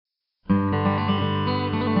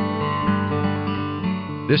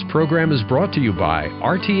This program is brought to you by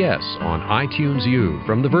RTS on iTunes U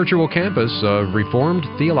from the virtual campus of Reformed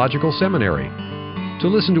Theological Seminary. To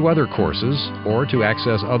listen to other courses or to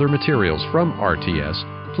access other materials from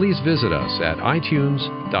RTS, please visit us at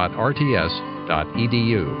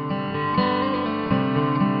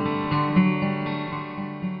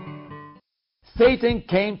itunes.rts.edu. Satan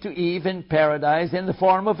came to Eve in paradise in the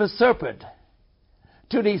form of a serpent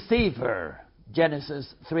to deceive her,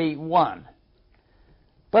 Genesis 3:1.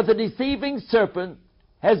 But the deceiving serpent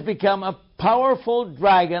has become a powerful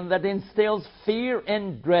dragon that instills fear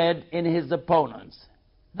and dread in his opponents.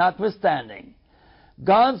 Notwithstanding,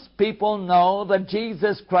 God's people know that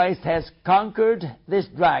Jesus Christ has conquered this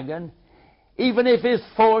dragon, even if his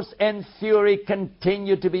force and fury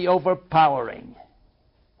continue to be overpowering.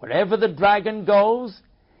 Wherever the dragon goes,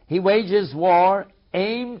 he wages war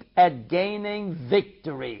aimed at gaining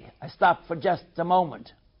victory. I stop for just a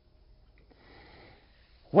moment.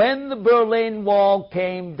 When the Berlin Wall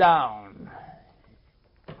came down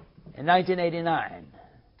in 1989,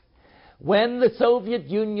 when the Soviet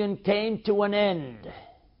Union came to an end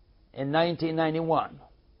in 1991,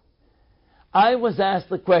 I was asked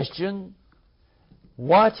the question,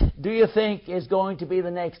 what do you think is going to be the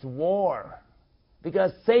next war?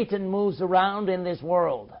 Because Satan moves around in this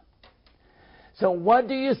world. So what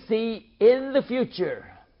do you see in the future?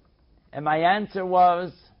 And my answer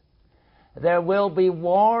was, there will be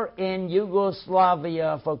war in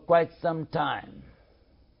Yugoslavia for quite some time.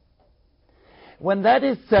 When that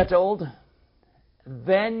is settled,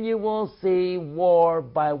 then you will see war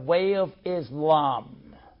by way of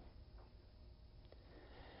Islam.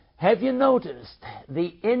 Have you noticed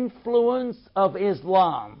the influence of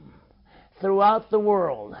Islam throughout the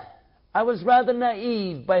world? I was rather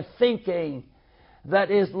naive by thinking that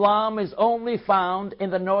Islam is only found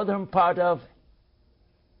in the northern part of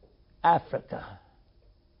Africa.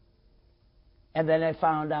 And then I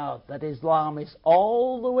found out that Islam is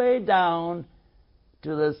all the way down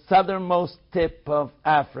to the southernmost tip of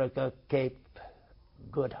Africa, Cape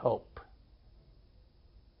Good Hope.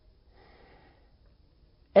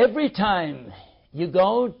 Every time you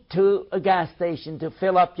go to a gas station to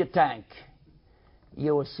fill up your tank,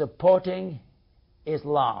 you are supporting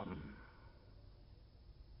Islam.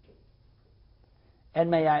 And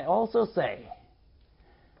may I also say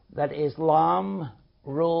that Islam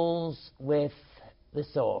rules with the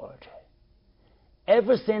sword.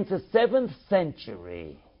 Ever since the 7th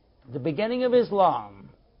century, the beginning of Islam,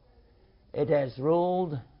 it has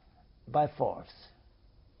ruled by force.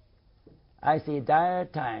 I see dire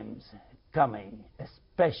times coming,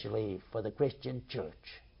 especially for the Christian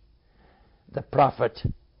church. The prophet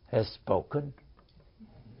has spoken.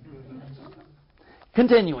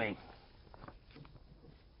 Continuing.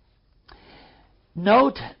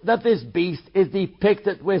 Note that this beast is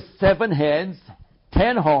depicted with 7 heads,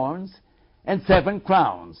 10 horns, and 7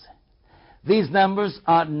 crowns. These numbers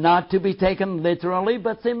are not to be taken literally,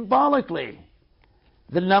 but symbolically.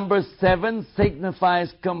 The number 7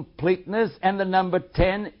 signifies completeness, and the number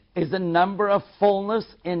 10 is a number of fullness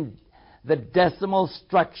in the decimal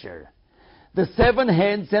structure. The 7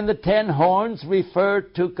 heads and the 10 horns refer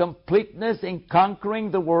to completeness in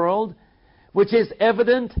conquering the world, which is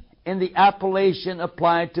evident in the appellation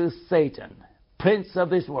applied to Satan, prince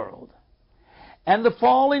of this world. And the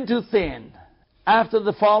fall into sin. After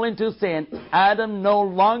the fall into sin, Adam no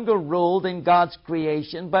longer ruled in God's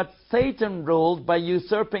creation, but Satan ruled by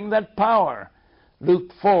usurping that power.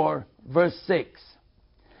 Luke 4, verse 6.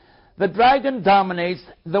 The dragon dominates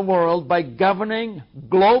the world by governing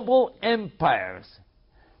global empires,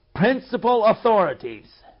 principal authorities,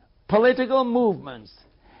 political movements,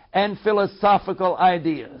 and philosophical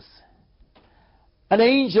ideas. An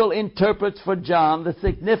angel interprets for John the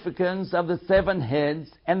significance of the 7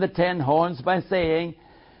 heads and the 10 horns by saying,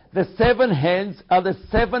 the 7 heads are the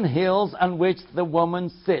 7 hills on which the woman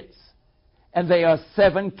sits, and they are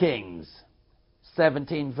 7 kings.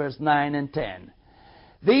 17 verse 9 and 10.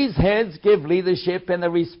 These heads give leadership in the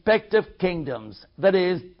respective kingdoms. That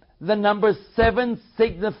is, the number 7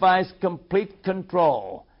 signifies complete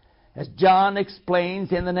control, as John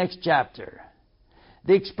explains in the next chapter.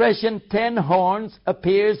 The expression 10 horns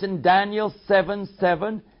appears in Daniel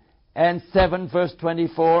 7:7 and 7 verse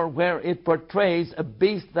 24, where it portrays a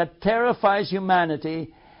beast that terrifies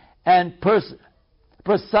humanity and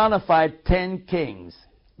personified 10 kings.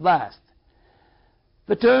 Last,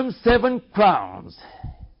 the term 7 crowns,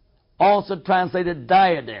 also translated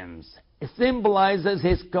diadems, symbolizes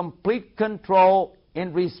his complete control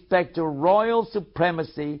in respect to royal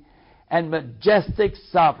supremacy and majestic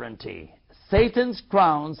sovereignty. Satan's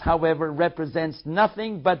crowns, however, represents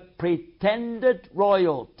nothing but pretended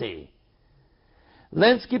royalty.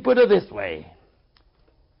 Lenski put it this way: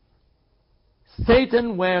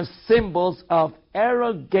 Satan wears symbols of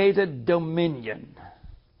arrogated dominion.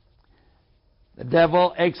 The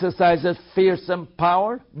devil exercises fearsome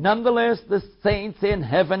power. Nonetheless, the saints in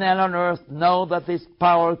heaven and on earth know that this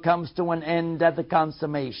power comes to an end at the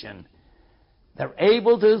consummation. They're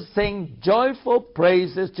able to sing joyful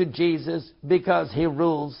praises to Jesus because he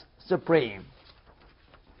rules supreme.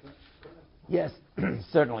 Yes,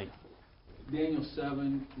 certainly. Daniel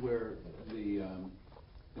 7, where the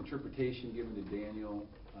interpretation given to Daniel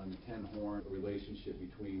on the 10 horn relationship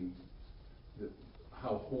between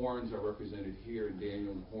how horns are represented here in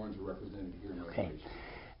Daniel and horns are represented here in Revelation.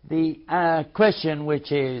 The question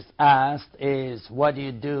which is asked is, what do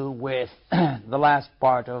you do with the last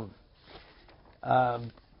part of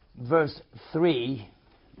verse 3,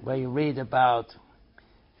 where you read about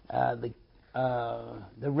the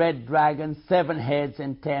red dragon, 7 heads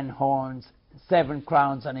and 10 horns, 7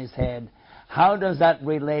 crowns on his head. How does that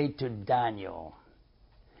relate to Daniel?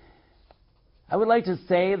 I would like to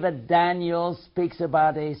say that Daniel speaks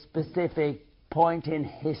about a specific point in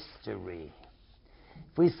history.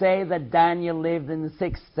 If we say that Daniel lived in the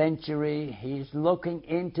 6th century, he's looking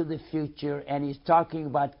into the future and he's talking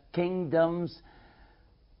about kingdoms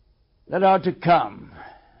that are to come.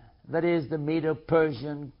 That is the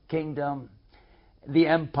Medo-Persian kingdom, the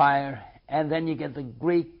empire, and then you get the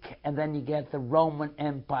Greek, and then you get the Roman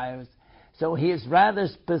empires. So he is rather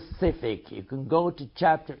specific. You can go to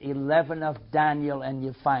chapter 11 of Daniel and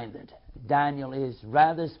you find it. Daniel is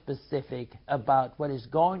rather specific about what is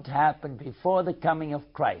going to happen before the coming of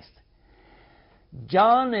Christ.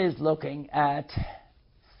 John is looking at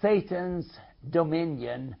Satan's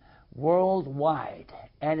dominion worldwide,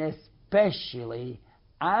 and especially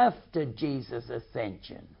after Jesus'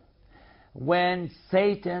 ascension, when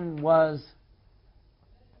Satan was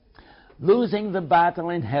losing the battle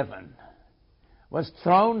in heaven, was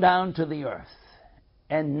thrown down to the earth,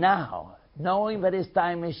 and now, knowing that his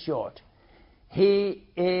time is short, he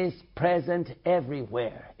is present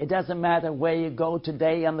everywhere. It doesn't matter where you go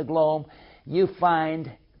today on the globe, you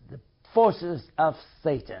find the forces of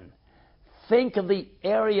Satan. Think of the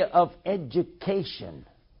area of education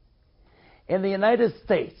in the United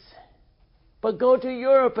States. But go to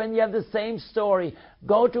Europe and you have the same story.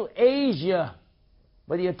 Go to Asia,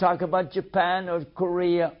 whether you talk about Japan or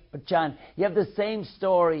Korea or China, you have the same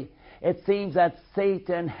story. It seems that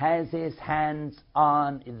Satan has his hands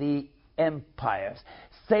on the empires.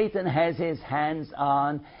 Satan has his hands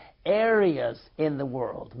on areas in the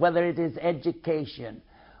world, whether it is education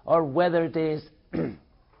or whether it is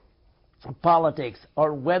politics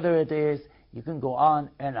or whether it is, you can go on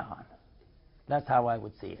and on. That's how I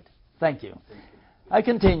would see it. Thank you. I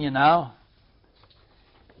continue now.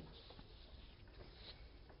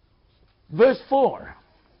 Verse 4,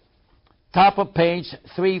 top of page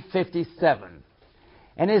 357.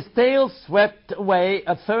 And his tail swept away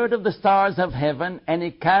 1/3 of the stars of heaven, and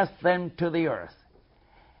he cast them to the earth.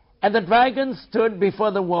 And the dragon stood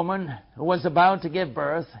before the woman who was about to give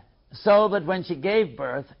birth, so that when she gave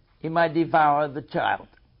birth, he might devour the child.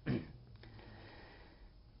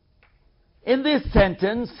 In this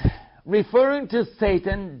sentence, referring to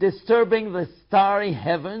Satan disturbing the starry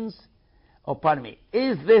heavens,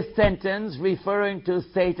 is this sentence referring to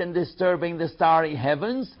Satan disturbing the starry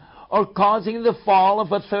heavens or causing the fall of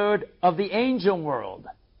 1/3 of the angel world?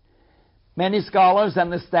 Many scholars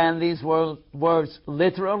understand these words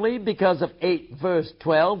literally because of 8 verse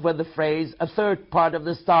 12, where the phrase, 1/3 part of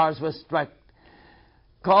the stars was struck,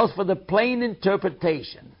 calls for the plain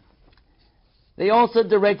interpretation. They also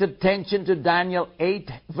direct attention to Daniel 8,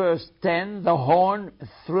 verse 10. The horn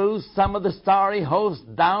threw some of the starry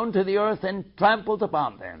host down to the earth and trampled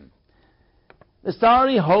upon them. The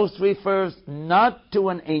starry host refers not to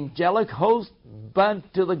an angelic host,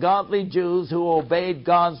 but to the godly Jews who obeyed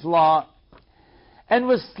God's law and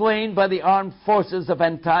was slain by the armed forces of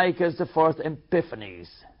Antiochus IV Epiphanes.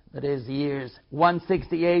 That is, years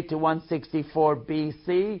 168 to 164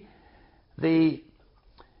 B.C., the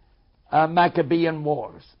Maccabean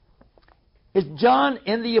Wars. Is John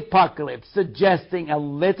in the Apocalypse suggesting a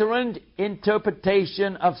literal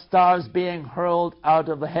interpretation of stars being hurled out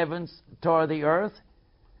of the heavens toward the earth?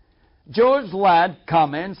 George Ladd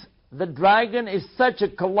comments, the dragon is such a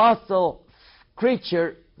colossal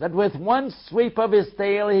creature that with one sweep of his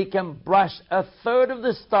tail he can brush 1/3 of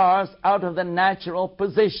the stars out of the natural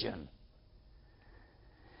position.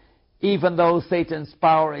 Even though Satan's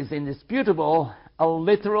power is indisputable, a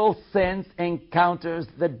literal sense, encounters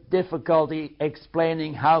the difficulty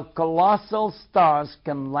explaining how colossal stars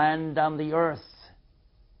can land on the earth.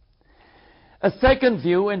 A second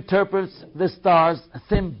view interprets the stars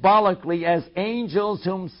symbolically as angels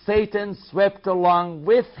whom Satan swept along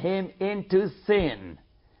with him into sin.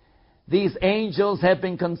 These angels have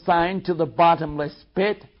been consigned to the bottomless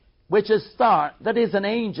pit, which a star, that is an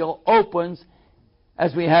angel, opens,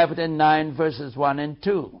 as we have it in 9 verses 1 and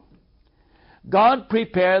 2. God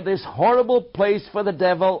prepared this horrible place for the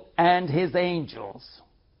devil and his angels.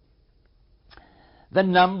 The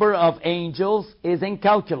number of angels is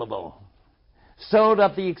incalculable, so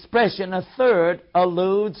that the expression a third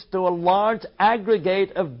alludes to a large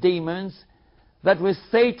aggregate of demons that with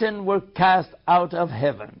Satan were cast out of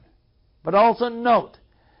heaven. But also note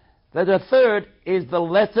that a third is the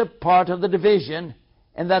lesser part of the division,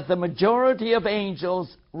 and that the majority of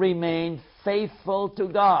angels remain faithful to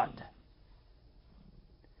God.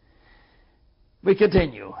 We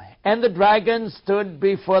continue. And the dragon stood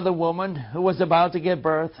before the woman who was about to give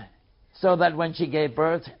birth, so that when she gave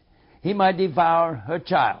birth, he might devour her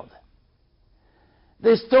child.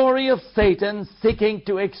 The story of Satan seeking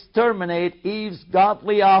to exterminate Eve's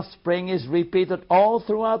godly offspring is repeated all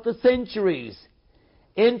throughout the centuries.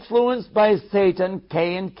 Influenced by Satan,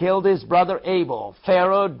 Cain killed his brother Abel.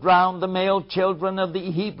 Pharaoh drowned the male children of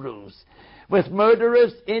the Hebrews. With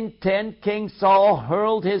murderous intent, King Saul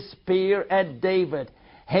hurled his spear at David.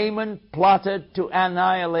 Haman plotted to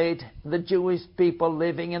annihilate the Jewish people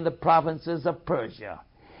living in the provinces of Persia.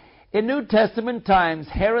 In New Testament times,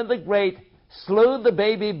 Herod the Great slew the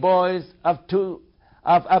baby boys of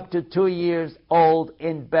up to 2 years old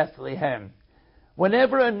in Bethlehem.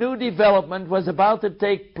 Whenever a new development was about to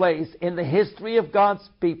take place in the history of God's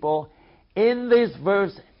people, in this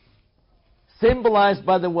verse, symbolized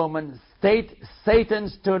by the woman, Satan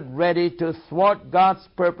stood ready to thwart God's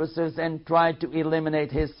purposes and try to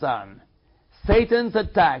eliminate his son. Satan's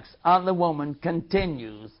attacks on the woman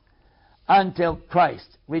continues until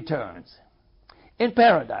Christ returns. In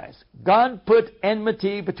paradise, God put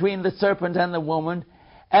enmity between the serpent and the woman,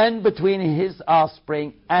 and between his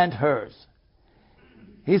offspring and hers.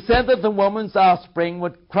 He said that the woman's offspring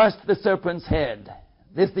would crush the serpent's head.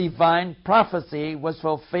 This divine prophecy was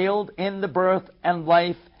fulfilled in the birth and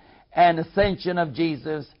life and ascension of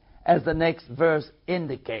Jesus, as the next verse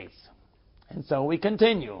indicates. And so we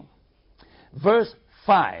continue. Verse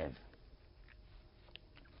 5.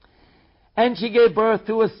 And she gave birth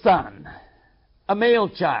to a son, a male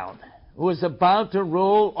child, who was about to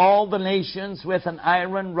rule all the nations with an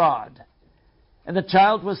iron rod. And the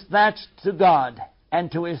child was snatched to God and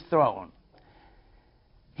to his throne.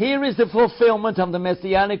 Here is the fulfillment of the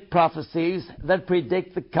messianic prophecies that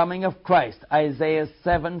predict the coming of Christ, Isaiah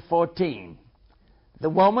 7:14. The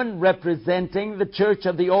woman, representing the church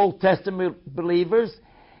of the Old Testament believers,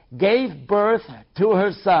 gave birth to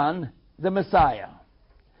her son, the Messiah.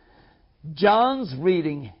 John's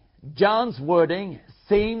wording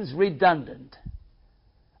seems redundant.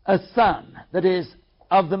 A son, that is,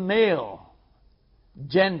 of the male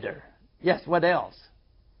gender. Yes, what else?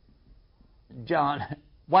 John,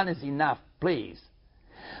 one is enough, please.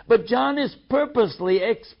 But John is purposely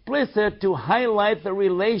explicit to highlight the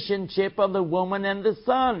relationship of the woman and the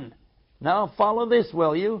son. Now, follow this,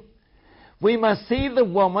 will you? We must see the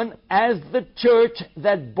woman as the church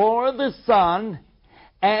that bore the son,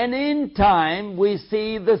 and in time we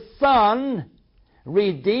see the son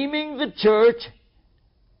redeeming the church,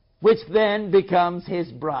 which then becomes his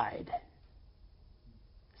bride.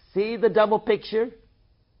 See the double picture?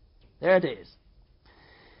 There it is.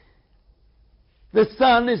 The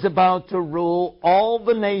Son is about to rule all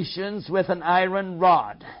the nations with an iron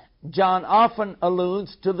rod. John often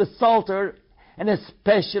alludes to the Psalter and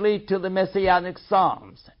especially to the Messianic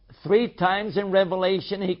Psalms. 3 times in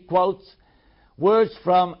Revelation he quotes words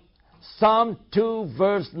from Psalm 2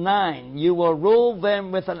 verse 9. You will rule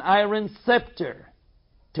them with an iron scepter.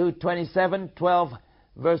 2:27, 12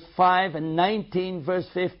 verse 5, and 19 verse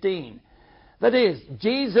 15. That is,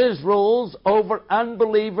 Jesus rules over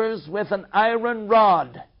unbelievers with an iron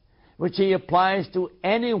rod, which he applies to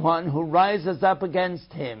anyone who rises up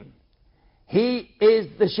against him. He is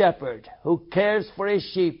the shepherd who cares for his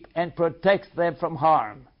sheep and protects them from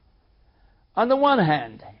harm. On the one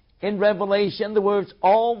hand, in Revelation, the words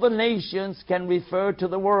all the nations can refer to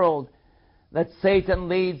the world that Satan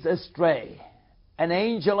leads astray. An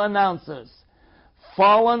angel announces,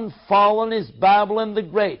 Fallen, fallen is Babylon the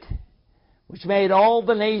Great, which made all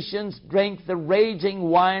the nations drink the raging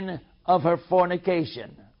wine of her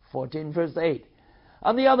fornication. 14 verse 8.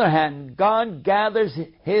 On the other hand, God gathers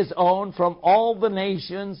His own from all the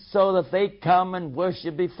nations so that they come and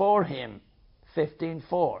worship before Him.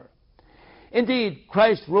 15:4. Indeed,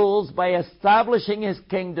 Christ rules by establishing His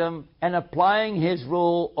kingdom and applying His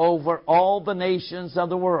rule over all the nations of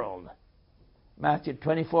the world. Matthew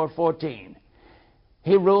 24:14.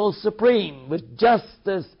 He rules supreme with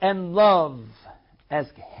justice and love as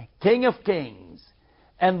King of kings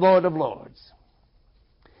and Lord of lords.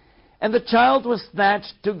 And the child was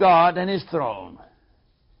snatched to God and His throne.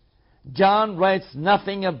 John writes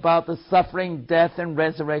nothing about the suffering, death, and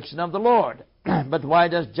resurrection of the Lord. But why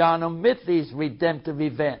does John omit these redemptive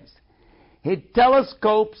events? He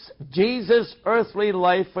telescopes Jesus' earthly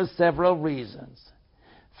life for several reasons.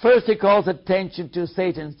 First, he calls attention to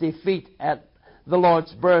Satan's defeat at the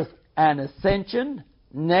Lord's birth and ascension.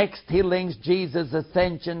 Next, he links Jesus'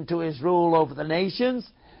 ascension to His rule over the nations.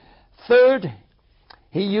 Third,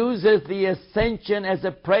 he uses the ascension as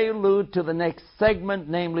a prelude to the next segment,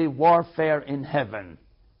 namely warfare in heaven.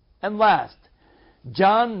 And last,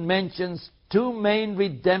 John mentions two main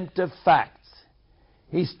redemptive facts.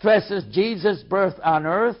 He stresses Jesus' birth on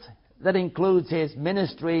earth, that includes His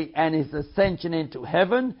ministry, and His ascension into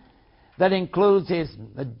heaven, that includes His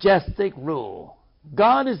majestic rule.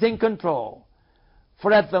 God is in control,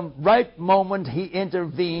 for at the right moment He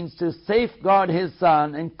intervenes to safeguard His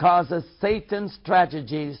Son and causes Satan's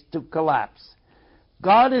strategies to collapse.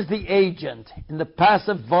 God is the agent in the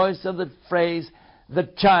passive voice of the phrase, "The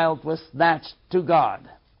child was snatched to God."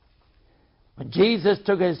 When Jesus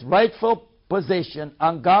took His rightful position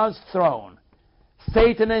on God's throne,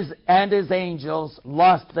 Satan and his angels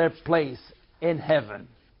lost their place in heaven.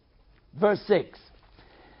 Verse 6.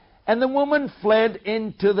 And the woman fled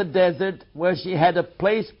into the desert, where she had a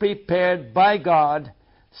place prepared by God,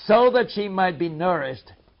 so that she might be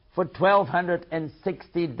nourished for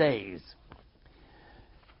 1,260 days.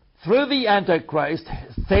 Through the Antichrist,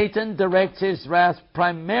 Satan directs his wrath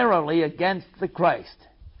primarily against the Christ,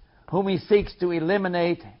 whom he seeks to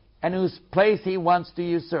eliminate and whose place he wants to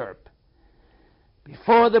usurp.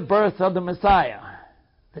 Before the birth of the Messiah,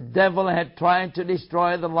 the devil had tried to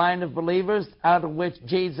destroy the line of believers out of which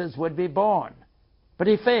Jesus would be born, but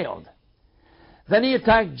he failed. Then he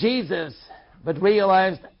attacked Jesus, but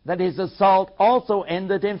realized that his assault also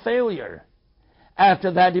ended in failure.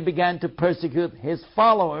 After that, he began to persecute his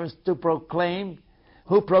followers who proclaimed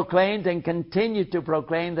and continued to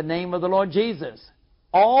proclaim the name of the Lord Jesus.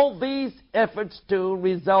 All these efforts too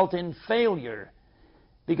result in failure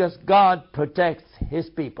because God protects His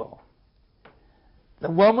people.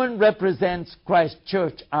 The woman represents Christ's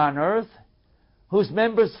church on earth, whose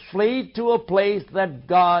members flee to a place that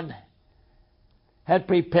God had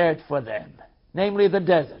prepared for them, namely the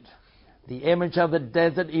desert. The image of the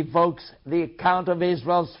desert evokes the account of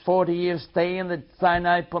Israel's 40-year stay in the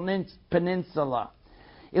Sinai Peninsula,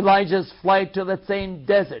 Elijah's flight to the same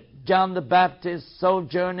desert, John the Baptist's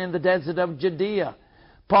sojourn in the desert of Judea.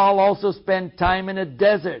 Paul also spent time in a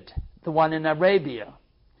desert, the one in Arabia.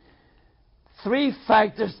 Three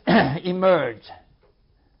factors emerge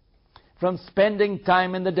from spending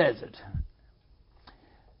time in the desert.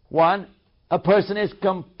 One, a person is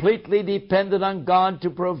completely dependent on God to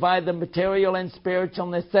provide the material and spiritual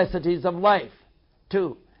necessities of life.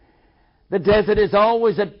 Two, the desert is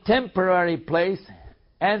always a temporary place.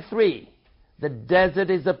 And three, the desert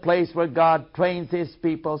is a place where God trains His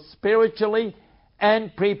people spiritually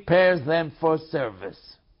and prepares them for service.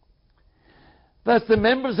 Thus, the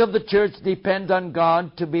members of the church depend on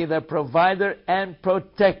God to be their provider and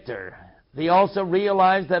protector. They also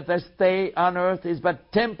realize that their stay on earth is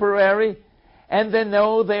but temporary, and they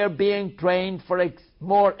know they are being trained for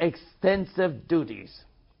more extensive duties.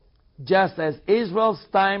 Just as Israel's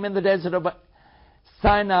time in the desert of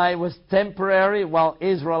Sinai was temporary, while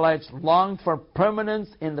Israelites longed for permanence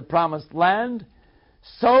in the promised land,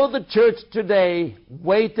 so the church today,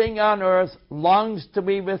 waiting on earth, longs to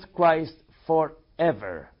be with Christ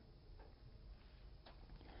forever.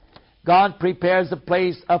 God prepares a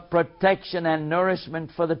place of protection and nourishment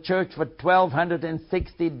for the church for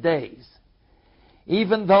 1,260 days.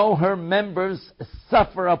 Even though her members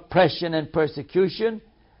suffer oppression and persecution,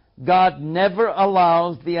 God never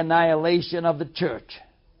allows the annihilation of the church.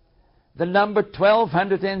 The number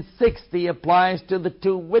 1,260 applies to the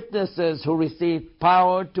two witnesses who received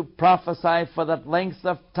power to prophesy for that length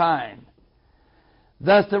of time.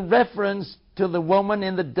 Thus, the reference to the woman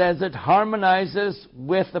in the desert harmonizes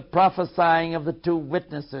with the prophesying of the two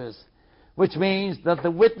witnesses, which means that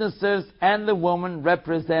the witnesses and the woman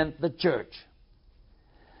represent the church.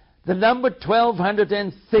 The number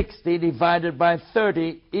 1,260 divided by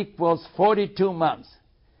 30 equals 42 months,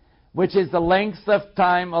 which is the length of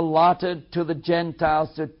time allotted to the Gentiles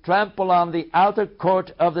to trample on the outer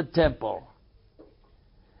court of the temple.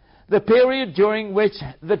 The period during which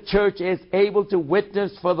the church is able to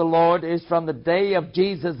witness for the Lord is from the day of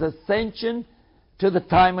Jesus' ascension to the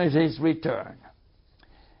time of his return.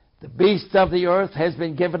 The beast of the earth has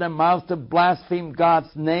been given a mouth to blaspheme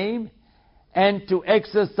God's name and to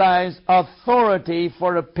exercise authority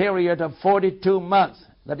for a period of 42 months.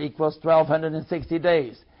 That equals 1,260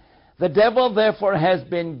 days. The devil, therefore, has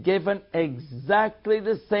been given exactly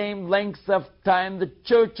the same length of time the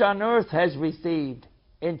church on earth has received.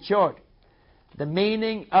 In short, the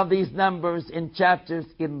meaning of these numbers in chapters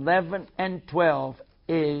 11 and 12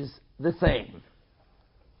 is the same.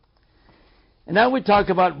 And now we talk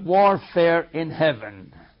about warfare in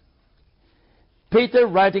heaven. Peter,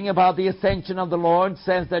 writing about the ascension of the Lord,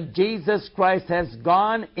 says that Jesus Christ has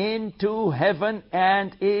gone into heaven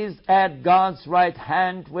and is at God's right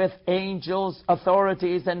hand with angels,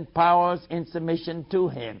 authorities, and powers in submission to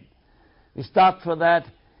him. We stop for that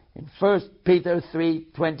in 1 Peter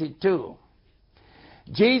 3:22.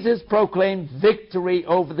 Jesus proclaimed victory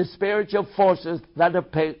over the spiritual forces that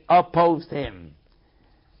opposed him.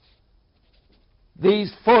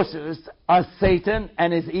 These forces are Satan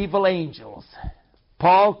and his evil angels.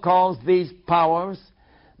 Paul calls these powers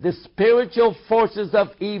the spiritual forces of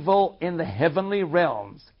evil in the heavenly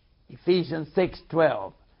realms. Ephesians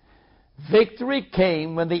 6:12. Victory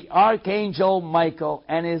came when the archangel Michael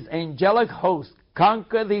and his angelic host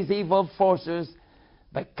conquered these evil forces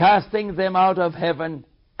by casting them out of heaven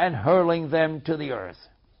and hurling them to the earth.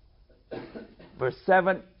 Verse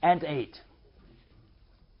 7 and 8.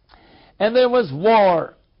 And there was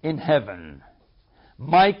war in heaven.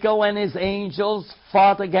 Michael and his angels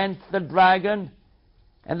fought against the dragon,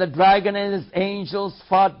 and the dragon and his angels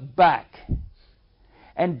fought back,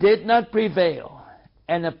 and did not prevail,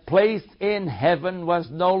 and a place in heaven was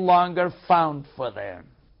no longer found for them.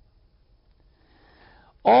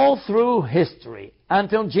 All through history,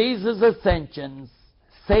 until Jesus' ascension,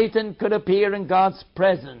 Satan could appear in God's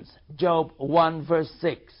presence. Job 1 verse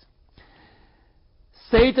 6.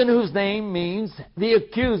 Satan, whose name means the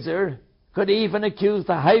accuser, could even accuse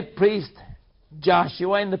the high priest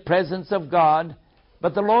Joshua in the presence of God,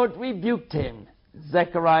 but the Lord rebuked him.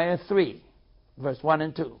 Zechariah 3 verse 1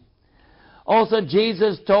 and 2. Also,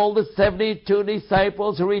 Jesus told the 72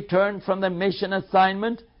 disciples who returned from the mission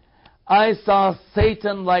assignment, I saw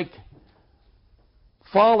Satan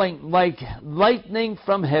falling like lightning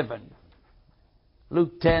from heaven.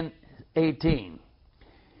 Luke 10:18.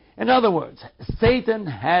 In other words, Satan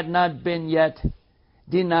had not been yet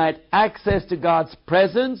denied access to God's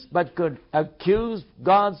presence, but could accuse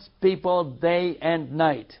God's people day and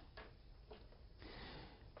night.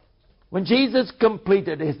 When Jesus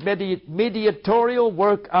completed his mediatorial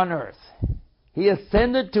work on earth, he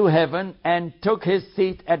ascended to heaven and took his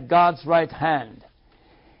seat at God's right hand.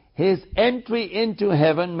 His entry into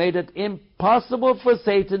heaven made it impossible for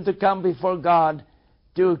Satan to come before God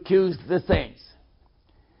to accuse the saints.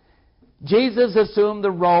 Jesus assumed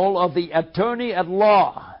the role of the attorney at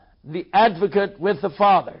law, the advocate with the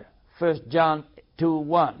Father. 1 John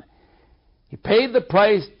 2:1. He paid the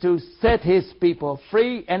price to set his people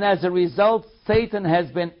free, and as a result, Satan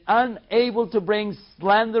has been unable to bring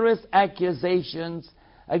slanderous accusations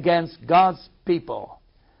against God's people.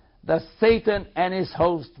 Thus, Satan and his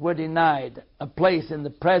host were denied a place in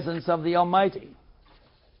the presence of the Almighty.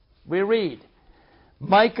 We read,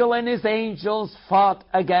 Michael and his angels fought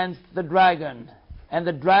against the dragon, and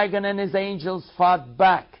the dragon and his angels fought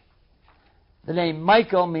back. The name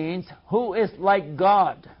Michael means, who is like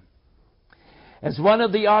God. As one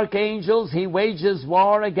of the archangels, he wages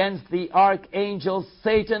war against the archangel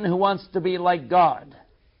Satan, who wants to be like God.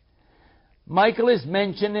 Michael is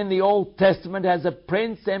mentioned in the Old Testament as a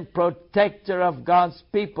prince and protector of God's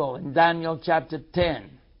people in Daniel chapter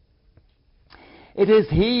 10. It is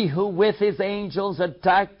he who with his angels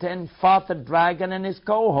attacked and fought the dragon and his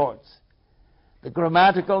cohorts. The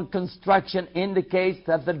grammatical construction indicates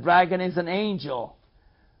that the dragon is an angel,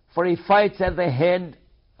 for he fights at the head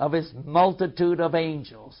of his multitude of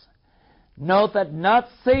angels. Note that not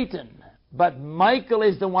Satan, but Michael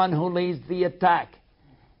is the one who leads the attack.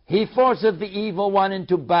 He forces the evil one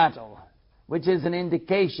into battle, which is an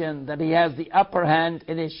indication that he has the upper hand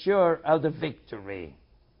and is sure of the victory.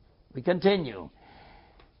 We continue.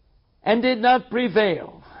 And did not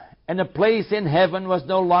prevail, and a place in heaven was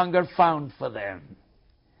no longer found for them.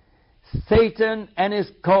 Satan and his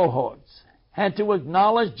cohorts had to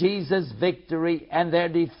acknowledge Jesus' victory and their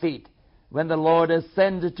defeat when the Lord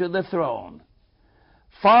ascended to the throne.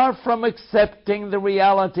 Far from accepting the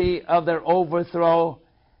reality of their overthrow,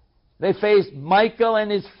 They faced Michael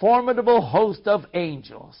and his formidable host of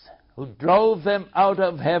angels, who drove them out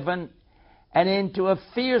of heaven and into a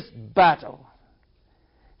fierce battle.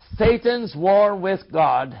 Satan's war with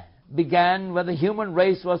God began when the human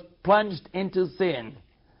race was plunged into sin.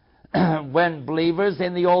 When believers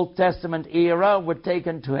in the Old Testament era were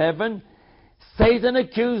taken to heaven, Satan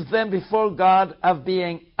accused them before God of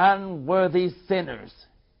being unworthy sinners.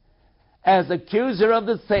 As accuser of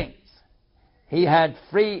the saints, he had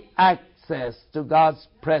free access to God's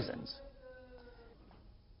presence.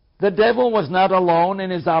 The devil was not alone in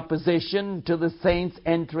his opposition to the saints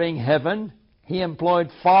entering heaven. He employed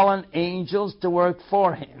fallen angels to work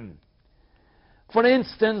for him. For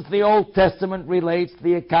instance, the Old Testament relates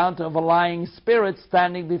the account of a lying spirit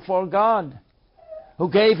standing before God, who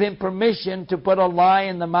gave him permission to put a lie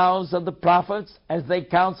in the mouths of the prophets as they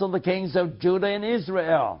counseled the kings of Judah and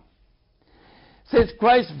Israel. Since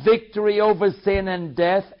Christ's victory over sin and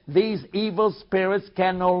death, these evil spirits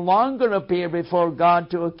can no longer appear before God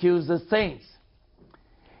to accuse the saints.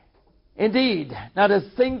 Indeed, not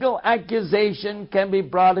a single accusation can be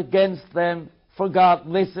brought against them, for God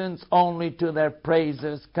listens only to their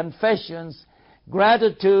praises, confessions,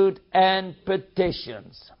 gratitude, and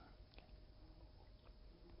petitions.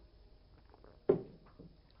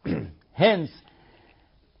 Hence,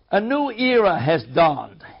 a new era has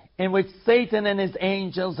dawned, in which Satan and his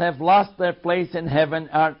angels have lost their place in heaven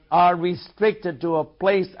and are restricted to a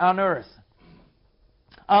place on earth.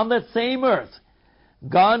 On that same earth,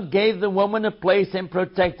 God gave the woman a place and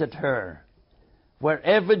protected her.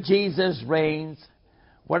 Wherever Jesus reigns,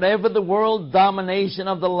 wherever the world domination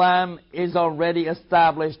of the Lamb is already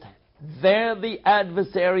established, there the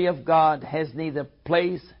adversary of God has neither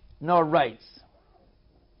place nor rights.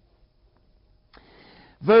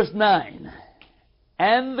 Verse 9,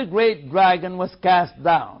 and the great dragon was cast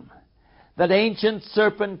down, that ancient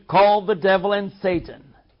serpent called the devil and Satan,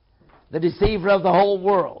 the deceiver of the whole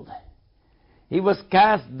world. He was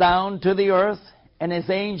cast down to the earth, and his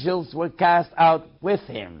angels were cast out with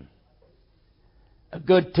him. A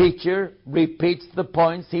good teacher repeats the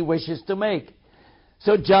points he wishes to make.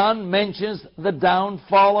 So John mentions the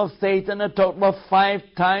downfall of Satan a total of 5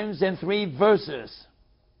 times in 3 verses.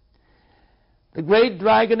 The great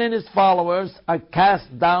dragon and his followers are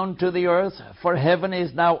cast down to the earth, for heaven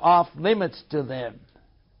is now off limits to them.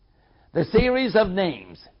 The series of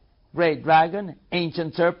names, great dragon,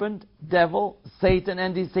 ancient serpent, devil, Satan,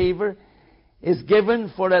 and deceiver, is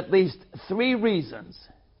given for at least 3 reasons: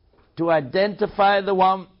 to identify the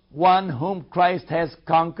one whom Christ has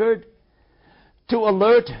conquered, to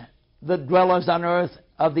alert the dwellers on earth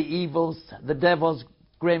of the devil's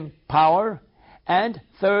grim power, and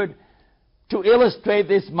third, to illustrate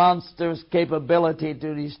this monster's capability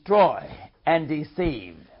to destroy and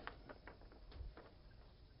deceive.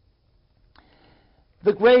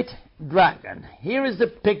 The great dragon. Here is a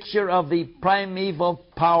picture of the primeval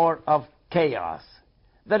power of chaos.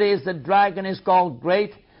 That is, the dragon is called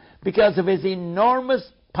great because of his enormous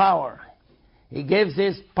power. He gives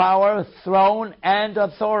his power, throne, and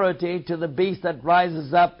authority to the beast that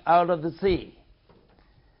rises up out of the sea.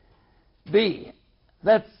 B,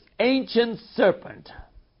 that's ancient serpent.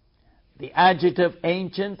 The adjective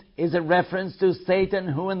ancient is a reference to Satan,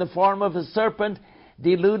 who in the form of a serpent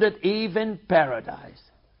deluded Eve in paradise.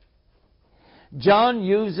 John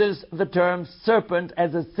uses the term serpent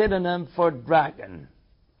as a synonym for dragon.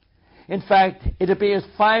 In fact, it appears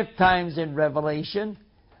 5 times in Revelation.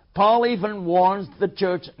 Paul even warns the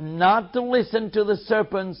church not to listen to the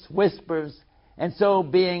serpent's whispers, and so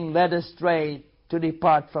being led astray to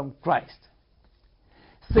depart from Christ.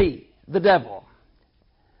 C, the devil.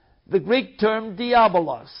 The Greek term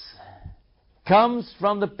diabolos comes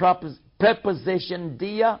from the preposition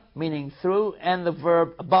dia, meaning through, and the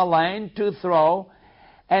verb balein, to throw,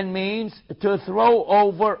 and means to throw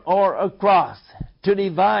over or across, to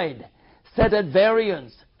divide, set at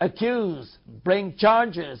variance, accuse, bring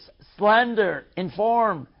charges, slander,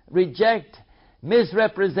 inform, reject,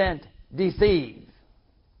 misrepresent, deceive.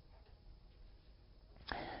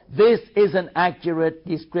 This is an accurate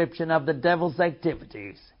description of the devil's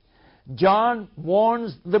activities. John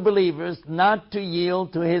warns the believers not to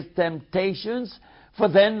yield to his temptations, for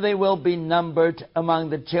then they will be numbered among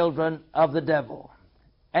the children of the devil.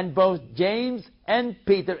 And both James and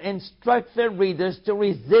Peter instruct their readers to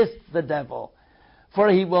resist the devil, for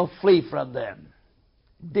he will flee from them.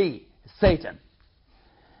 D, Satan.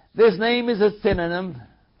 This name is a synonym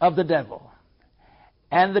of the devil,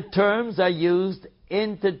 and the terms are used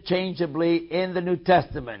interchangeably in the New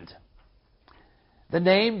Testament. The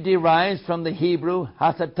name derives from the Hebrew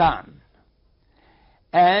Hasatan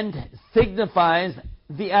and signifies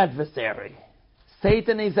the adversary.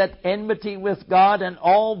 Satan is at enmity with God and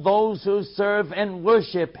all those who serve and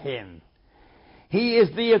worship him. He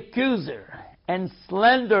is the accuser and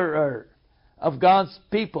slanderer of God's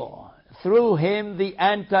people. Through him, the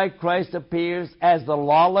Antichrist appears as the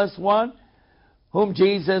lawless one, whom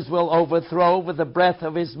Jesus will overthrow with the breath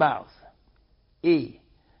of his mouth. E,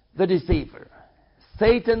 the deceiver.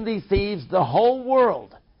 Satan deceives the whole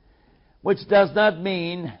world, which does not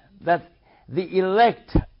mean that the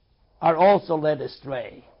elect are also led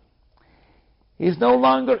astray. He is no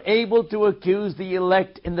longer able to accuse the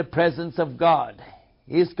elect in the presence of God.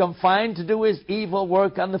 He is confined to do his evil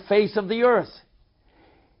work on the face of the earth.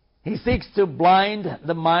 He seeks to blind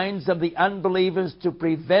the minds of the unbelievers to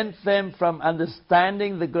prevent them from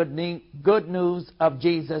understanding the good news of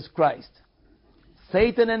Jesus Christ.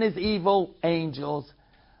 Satan and his evil angels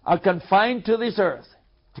are confined to this earth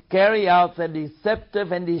to carry out their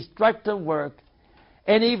deceptive and destructive work,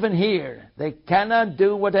 and even here they cannot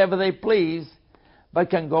do whatever they please, but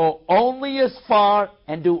can go only as far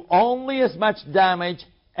and do only as much damage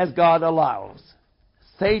as God allows.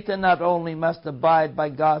 Satan not only must abide by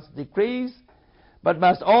God's decrees, but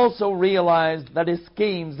must also realize that his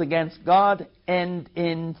schemes against God end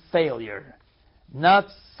in failure. Not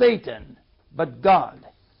Satan, but God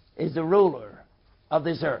is the ruler of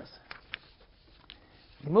this earth.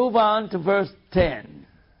 We move on to verse 10.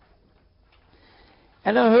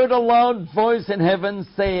 And I heard a loud voice in heaven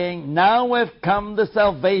saying, Now have come the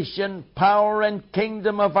salvation, power, and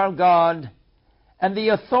kingdom of our God, and the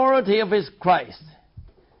authority of his Christ,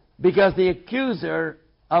 because the accuser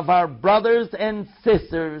of our brothers and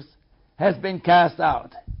sisters has been cast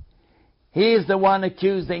out. He is the one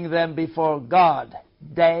accusing them before God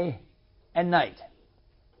day and night.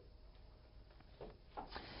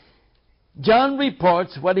 John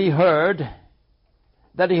reports what he heard,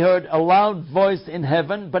 that he heard a loud voice in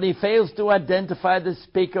heaven, but he fails to identify the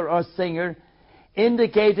speaker or singer,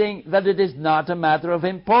 indicating that it is not a matter of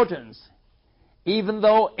importance. Even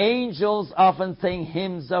though angels often sing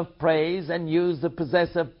hymns of praise and use the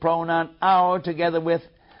possessive pronoun our together with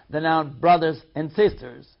the noun brothers and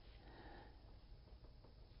sisters,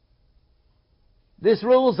 this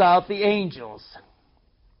rules out the angels.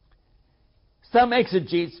 Some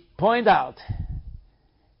exegetes point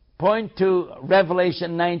to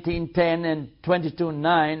Revelation 19:10 and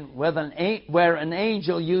 22:9, where an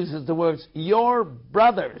angel uses the words, your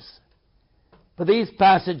brothers. But these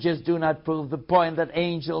passages do not prove the point that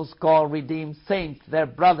angels call redeemed saints their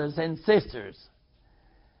brothers and sisters.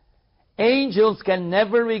 Angels can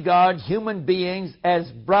never regard human beings as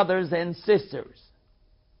brothers and sisters.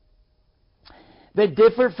 They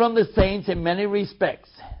differ from the saints in many respects.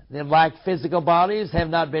 They lack physical bodies, have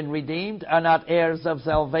not been redeemed, are not heirs of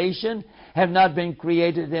salvation, have not been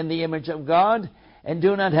created in the image of God, and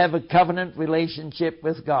do not have a covenant relationship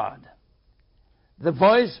with God. The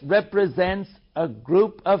voice represents a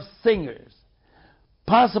group of singers,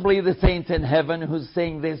 possibly the saints in heaven who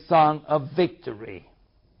sing this song of victory.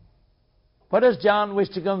 What does John wish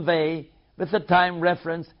to convey with the time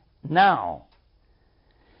reference now?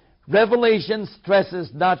 Revelation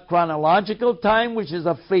stresses not chronological time, which is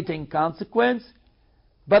a fleeting consequence,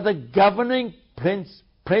 but the governing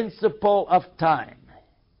principle of time.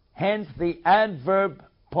 Hence, the adverb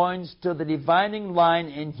points to the dividing line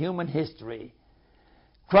in human history.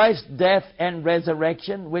 Christ's death and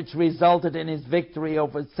resurrection, which resulted in his victory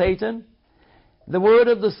over Satan. The word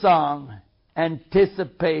of the song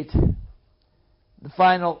anticipate the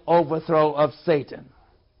final overthrow of Satan.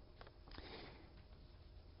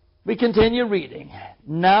 We continue reading.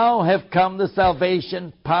 Now have come the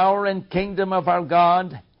salvation, power, and kingdom of our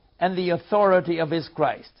God, and the authority of his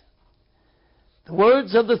Christ. The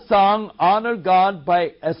words of the song honor God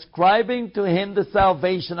by ascribing to him the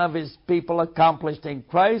salvation of his people accomplished in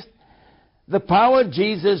Christ, the power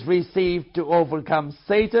Jesus received to overcome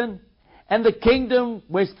Satan, and the kingdom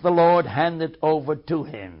which the Lord handed over to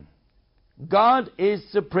him. God is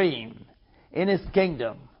supreme in his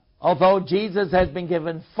kingdom. Although Jesus has been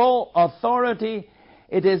given full authority,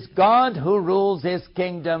 it is God who rules his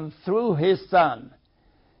kingdom through his Son.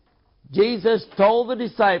 Jesus told the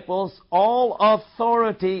disciples, all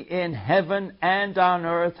authority in heaven and on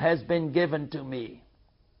earth has been given to me.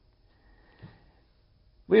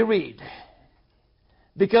 We read,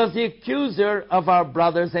 because the accuser of our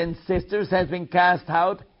brothers and sisters has been cast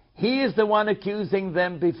out, he is the one accusing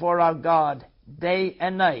them before our God day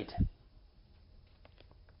and night.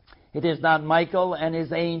 It is not Michael and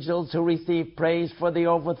his angels who receive praise for the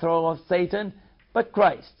overthrow of Satan, but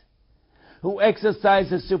Christ, who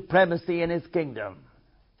exercises supremacy in his kingdom.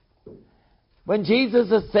 When Jesus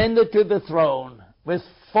ascended to the throne, with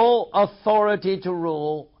full authority to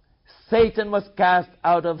rule, Satan was cast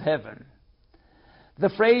out of heaven. The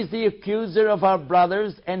phrase, the accuser of our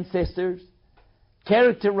brothers and sisters,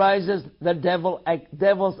 characterizes the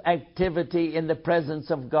devil's activity in the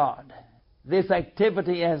presence of God. This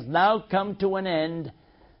activity has now come to an end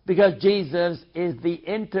because Jesus is the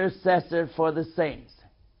intercessor for the saints,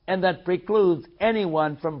 and that precludes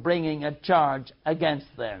anyone from bringing a charge against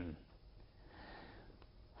them.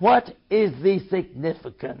 What is the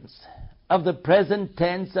significance of the present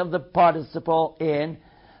tense of the participle in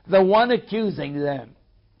the one accusing them?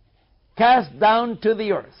 Cast down to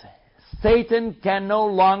the earth. Satan can no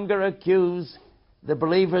longer accuse the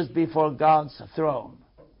believers before God's throne.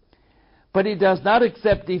 But he does not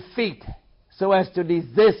accept defeat so as to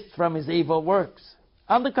desist from his evil works.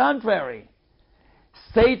 On the contrary,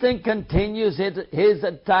 Satan continues his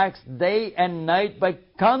attacks day and night by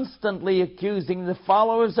constantly accusing the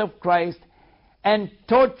followers of Christ and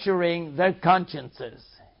torturing their consciences.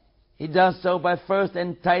 He does so by first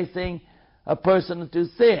enticing a person to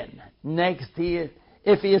sin. Next,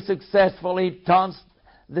 if he is successful, he taunts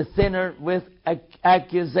the sinner with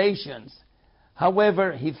accusations.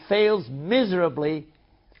 However, he fails miserably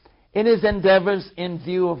in his endeavors in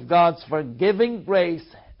view of God's forgiving grace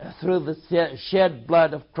through the shed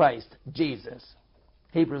blood of Christ Jesus.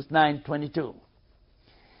 Hebrews 9:22.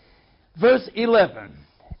 Verse 11.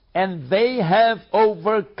 And they have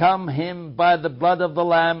overcome him by the blood of the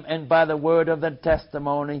Lamb and by the word of their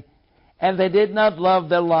testimony, and they did not love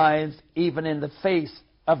their lives even in the face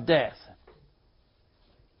of death.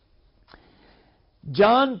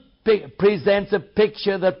 John presents a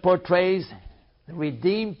picture that portrays the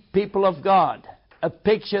redeemed people of God, a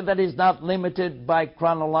picture that is not limited by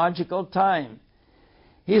chronological time.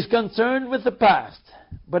 He is concerned with the past,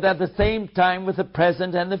 but at the same time with the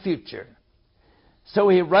present and the future. So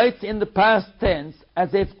he writes in the past tense as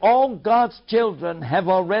if all God's children have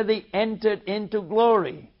already entered into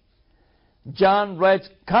glory. John writes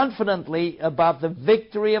confidently about the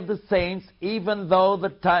victory of the saints, even though the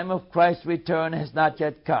time of Christ's return has not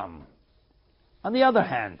yet come. On the other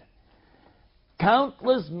hand,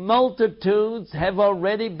 countless multitudes have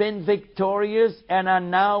already been victorious and are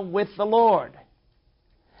now with the Lord.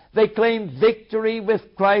 They claim victory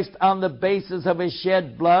with Christ on the basis of His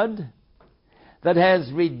shed blood that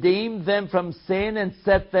has redeemed them from sin and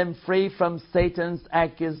set them free from Satan's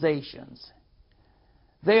accusations.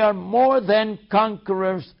 They are more than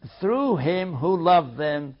conquerors through Him who loved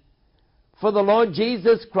them, for the Lord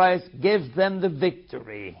Jesus Christ gives them the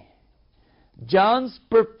victory. John's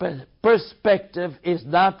perspective is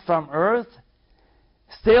not from earth,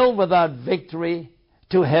 still without victory,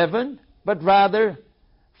 to heaven, but rather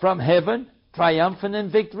from heaven, triumphant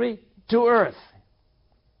in victory, to earth.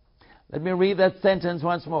 Let me read that sentence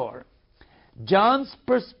once more. John's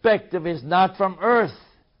perspective is not from earth,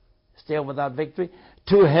 still without victory,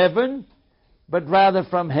 to heaven, but rather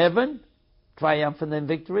from heaven, triumphant in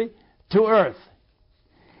victory, to earth.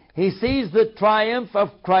 He sees the triumph of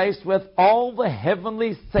Christ with all the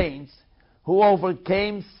heavenly saints who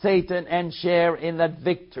overcame Satan and share in that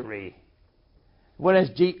victory.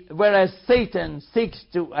 Whereas Satan seeks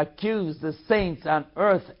to accuse the saints on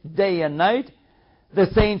earth day and night, the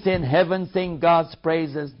saints in heaven sing God's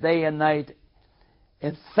praises day and night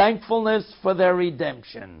in thankfulness for their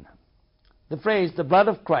redemption. The phrase, the blood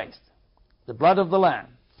of Christ, the blood of the Lamb,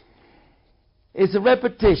 is a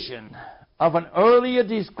repetition of an earlier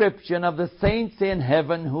description of the saints in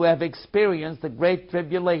heaven who have experienced the great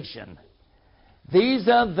tribulation. These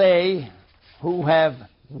are they who have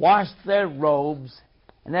washed their robes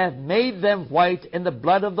and have made them white in the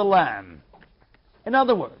blood of the Lamb. In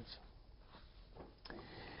other words,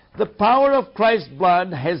 the power of Christ's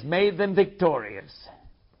blood has made them victorious.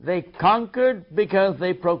 They conquered because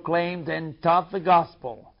they proclaimed and taught the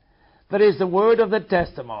gospel, that is, the word of the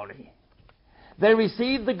testimony. They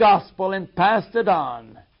received the gospel and passed it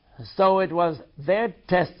on, so it was their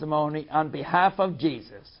testimony on behalf of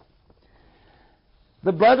Jesus.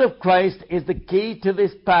 The blood of Christ is the key to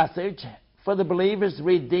this passage, for the believers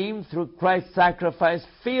redeemed through Christ's sacrifice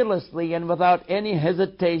fearlessly and without any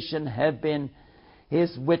hesitation have been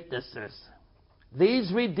His witnesses.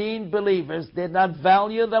 These redeemed believers did not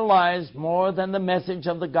value their lives more than the message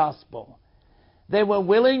of the gospel. They were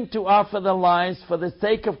willing to offer their lives for the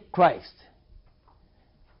sake of Christ.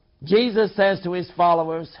 Jesus says to His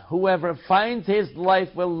followers, whoever finds his life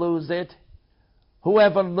will lose it.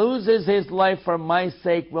 Whoever loses his life for my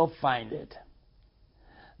sake will find it.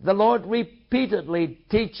 The Lord repeatedly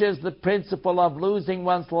teaches the principle of losing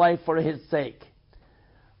one's life for His sake.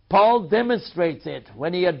 Paul demonstrates it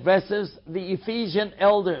when he addresses the Ephesian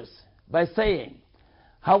elders by saying,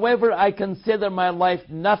 However, I consider my life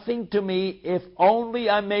nothing to me if only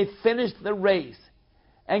I may finish the race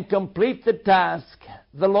and complete the task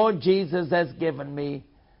the Lord Jesus has given me,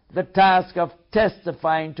 the task of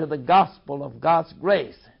testifying to the gospel of God's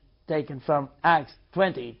grace, taken from Acts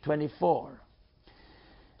 20:24.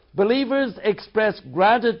 Believers express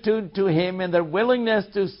gratitude to Him in their willingness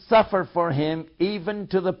to suffer for Him even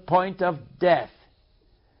to the point of death.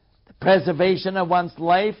 The preservation of one's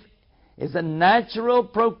life is a natural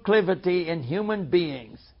proclivity in human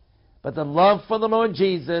beings, but the love for the Lord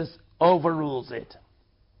Jesus overrules it.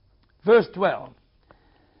 Verse 12.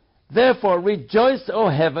 Therefore rejoice, O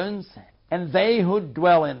heavens, and they who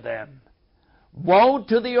dwell in them. Woe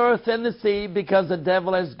to the earth and the sea, because the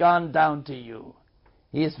devil has gone down to you.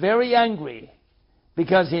 He is very angry,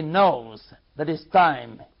 because he knows that his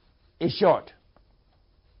time is short.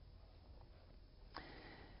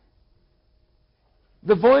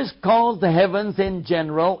 The voice calls the heavens in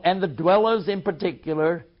general, and the dwellers in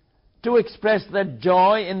particular, to express their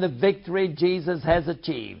joy in the victory Jesus has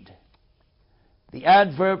achieved. The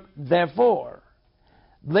adverb, therefore,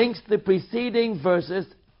 links the preceding verses,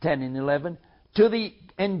 10 and 11, to the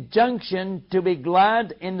injunction to be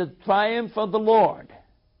glad in the triumph of the Lord.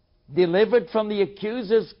 Delivered from the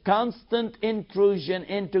accuser's constant intrusion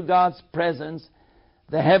into God's presence,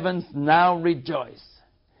 the heavens now rejoice.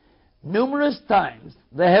 Numerous times,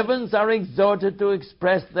 the heavens are exhorted to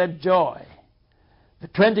express their joy. The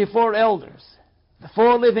 24 elders, the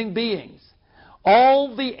 4 living beings,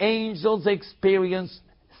 all the angels experience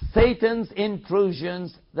Satan's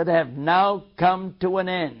intrusions that have now come to an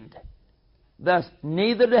end. Thus,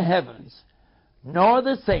 neither the heavens nor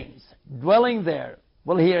the saints dwelling there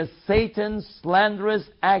will hear Satan's slanderous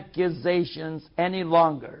accusations any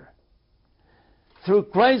longer. Through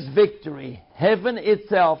Christ's victory, heaven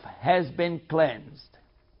itself has been cleansed.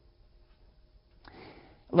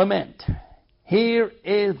 Lament. Here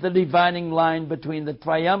is the dividing line between the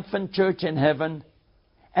triumphant church in heaven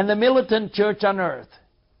and the militant church on earth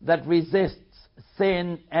that resists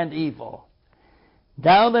sin and evil.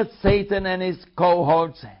 Now that Satan and his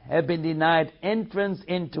cohorts have been denied entrance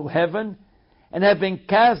into heaven and have been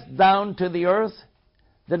cast down to the earth,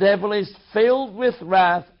 the devil is filled with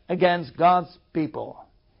wrath against God's people.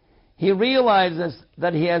 He realizes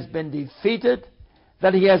that he has been defeated,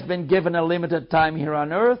 that he has been given a limited time here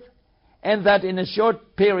on earth, and that in a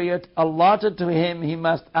short period allotted to him he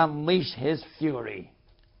must unleash his fury.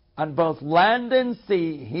 On both land and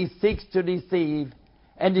sea he seeks to deceive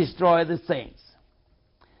and destroy the saints.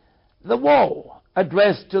 The woe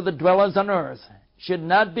addressed to the dwellers on earth should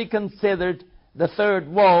not be considered the third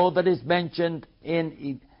woe that is mentioned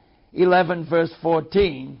in 11 verse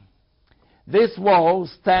 14. This woe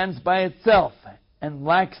stands by itself and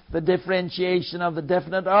lacks the differentiation of the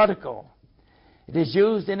definite article. It is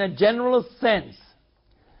used in a general sense,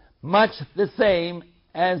 much the same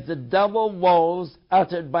as the double woes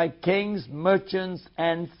uttered by kings, merchants,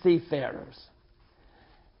 and seafarers.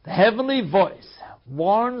 The heavenly voice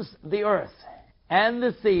warns the earth and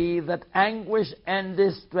the sea that anguish and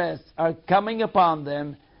distress are coming upon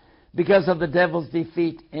them because of the devil's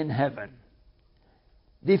defeat in heaven.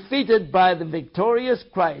 Defeated by the victorious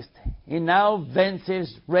Christ, he now vents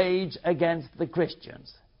his rage against the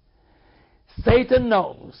Christians. Satan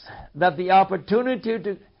knows that the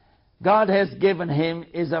opportunity God has given him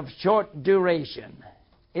is of short duration.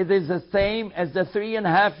 It is the same as the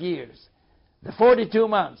 3.5 years, the 42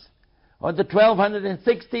 months, or the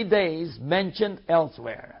 1260 days mentioned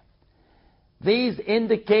elsewhere. These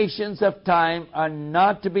indications of time are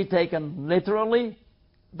not to be taken literally,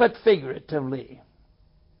 but figuratively.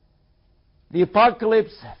 The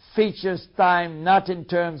Apocalypse features time not in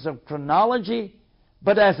terms of chronology,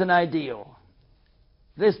 but as an ideal.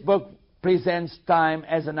 This book presents time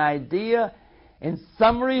as an idea in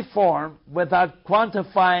summary form without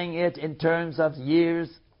quantifying it in terms of years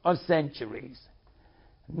or centuries.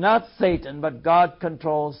 Not Satan, but God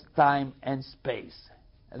controls time and space.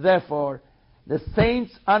 Therefore, the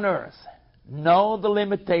saints on earth know the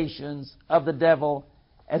limitations of the devil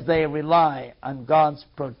as they rely on God's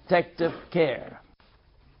protective care.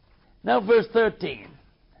 Now verse 13.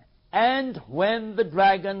 And when the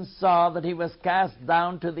dragon saw that he was cast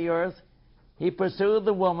down to the earth, he pursued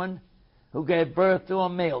the woman who gave birth to a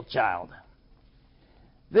male child.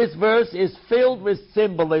 This verse is filled with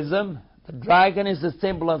symbolism. The dragon is the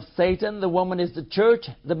symbol of Satan, the woman is the church,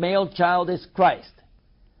 the male child is Christ.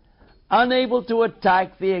 Unable to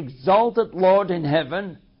attack the exalted Lord in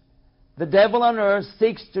heaven, the devil on earth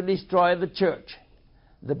seeks to destroy the church,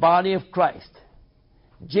 the body of Christ.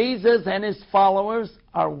 Jesus and his followers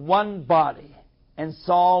are one body, and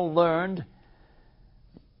Saul learned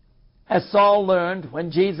as Saul learned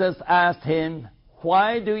when Jesus asked him,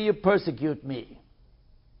 "Why do you persecute me?"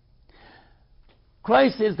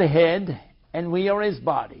 Christ is the head, and we are his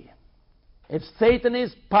body. If Satan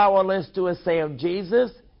is powerless to assail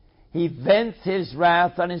Jesus, he vents his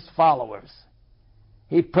wrath on his followers.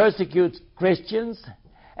 He persecutes Christians,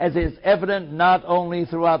 as is evident not only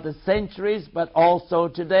throughout the centuries, but also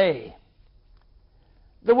today.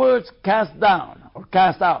 The words "cast down" or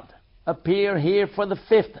 "cast out" appear here for the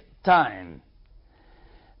 5th time.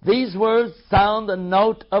 These words sound a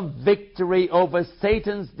note of victory over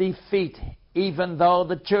Satan's defeat, even though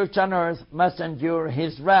the church on earth must endure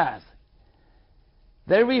his wrath.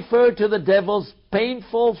 They refer to the devil's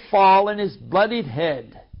painful fall in his bloodied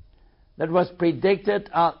head that was predicted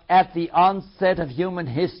at the onset of human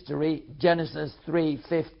history, Genesis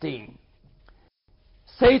 3:15.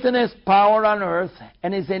 Satan has power on earth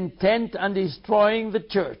and is intent on destroying the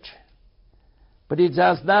church. But he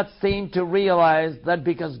does not seem to realize that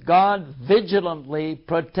because God vigilantly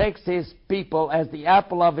protects his people as the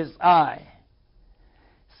apple of his eye,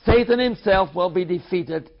 Satan himself will be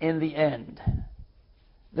defeated in the end.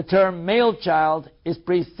 The term male child is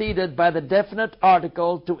preceded by the definite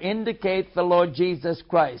article to indicate the Lord Jesus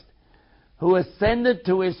Christ, who ascended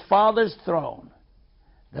to his Father's throne.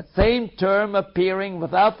 The same term appearing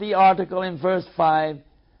without the article in verse 5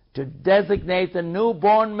 to designate the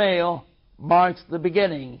newborn male marks the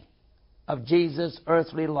beginning of Jesus'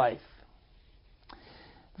 earthly life.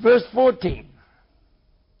 Verse 14,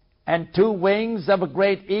 "And 2 wings of a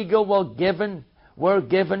great eagle were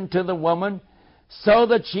given to the woman, so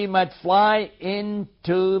that she might fly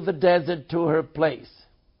into the desert to her place,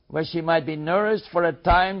 where she might be nourished for a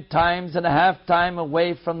time, times and a half time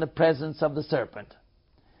away from the presence of the serpent."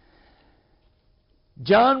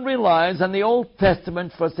 John relies on the Old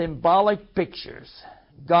Testament for symbolic pictures.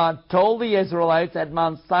 God told the Israelites at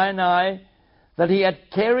Mount Sinai that he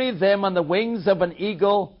had carried them on the wings of an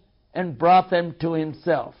eagle and brought them to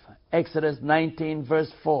himself. Exodus 19,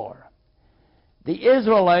 verse 4. The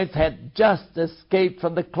Israelites had just escaped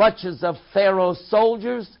from the clutches of Pharaoh's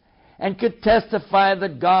soldiers and could testify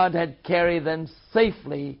that God had carried them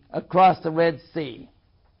safely across the Red Sea.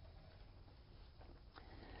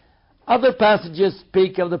 Other passages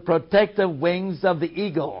speak of the protective wings of the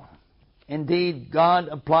eagle. Indeed, God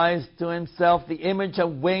applies to himself the image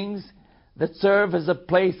of wings that serve as a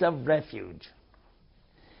place of refuge.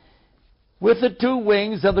 With the 2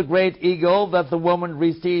 wings of the great eagle that the woman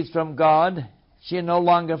receives from God, she no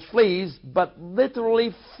longer flees, but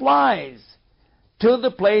literally flies to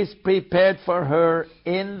the place prepared for her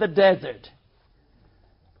in the desert.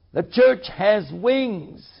 The church has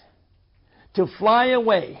wings to fly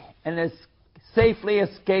away and safely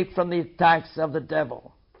escape from the attacks of the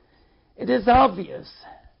devil. It is obvious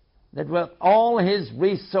that with all his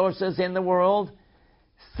resources in the world,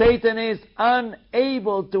 Satan is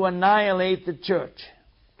unable to annihilate the church.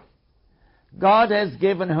 God has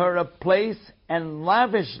given her a place and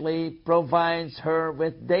lavishly provides her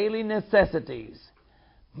with daily necessities,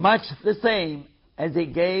 much the same as he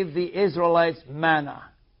gave the Israelites manna,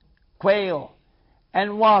 quail,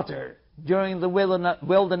 and water during the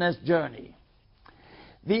wilderness journey.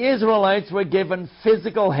 The Israelites were given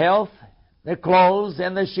physical health. Their clothes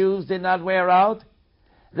and their shoes did not wear out.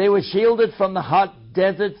 They were shielded from the hot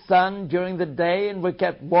desert sun during the day and were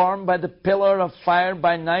kept warm by the pillar of fire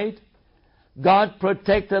by night. God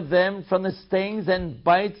protected them from the stings and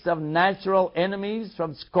bites of natural enemies,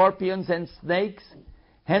 from scorpions and snakes.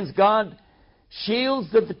 Hence, God shields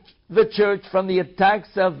the church from the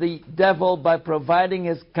attacks of the devil by providing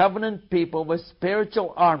his covenant people with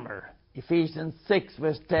spiritual armor. Ephesians 6,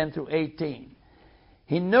 verse 10 through 18.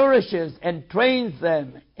 He nourishes and trains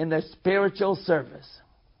them in their spiritual service.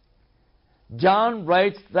 John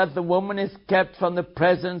writes that the woman is kept from the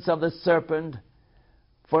presence of the serpent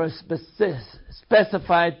for a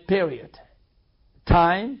specified period.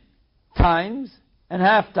 Times, and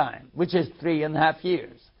half time, which is 3.5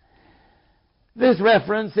 years. This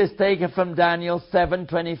reference is taken from Daniel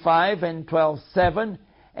 7:25 and 12:7,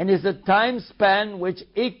 and is a time span which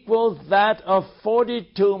equals that of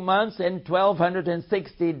 42 months and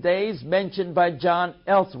 1,260 days mentioned by John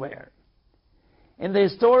elsewhere. In the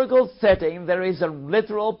historical setting, there is a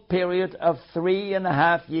literal period of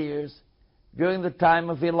 3.5 years during the time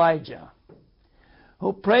of Elijah,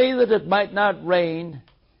 who prayed that it might not rain.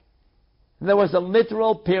 There was a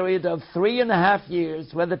literal period of 3.5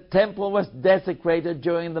 years where the temple was desecrated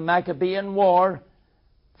during the Maccabean War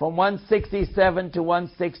from 167 to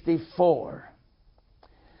 164.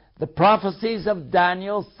 The prophecies of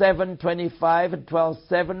Daniel 7:25 and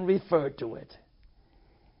 12:7 refer to it.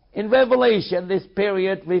 In Revelation, this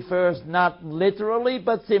period refers not literally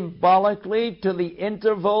but symbolically to the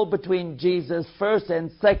interval between Jesus' first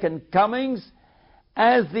and second comings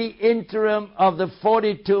as the interim of the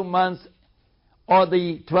 42 months or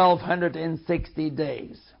the 1260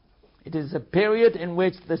 days. It is a period in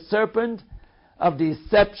which the serpent of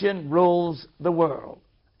deception rules the world.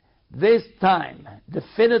 This time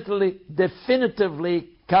definitively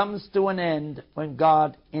comes to an end when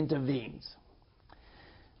God intervenes.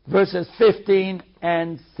 Verses 15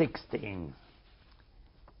 and 16.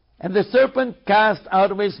 And the serpent cast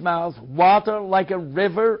out of his mouth water like a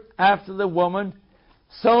river after the woman,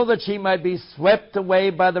 so that she might be swept away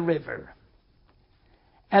by the river.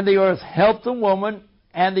 And the earth helped the woman,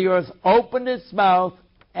 and the earth opened its mouth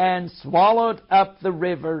and swallowed up the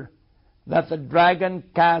river that the dragon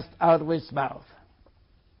cast out of his mouth.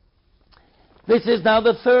 This is now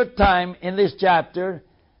the third time in this chapter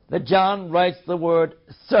that John writes the word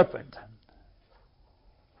serpent.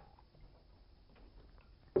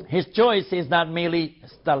 His choice is not merely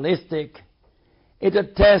stylistic. It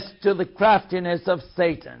attests to the craftiness of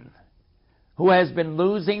Satan, who has been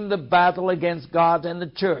losing the battle against God and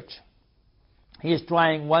the church. He is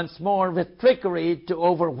trying once more with trickery to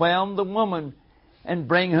overwhelm the woman and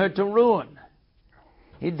bring her to ruin.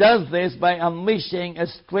 He does this by unleashing a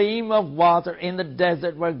stream of water in the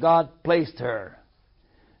desert where God placed her.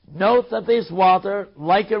 Note that this water,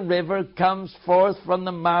 like a river, comes forth from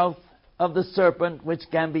the mouth of the serpent, which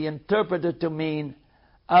can be interpreted to mean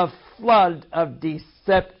a flood of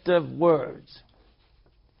deceptive words.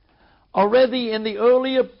 Already in the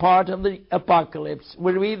earlier part of the Apocalypse,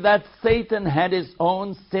 we read that Satan had his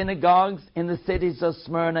own synagogues in the cities of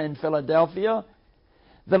Smyrna and Philadelphia.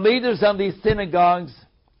 The leaders of these synagogues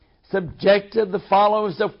subjected the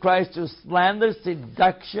followers of Christ to slander,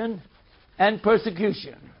 seduction, and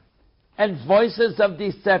persecution. And voices of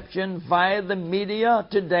deception via the media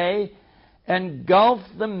today engulf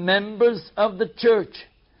the members of the church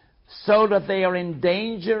so that they are in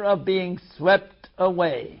danger of being swept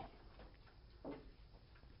away.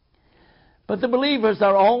 But the believers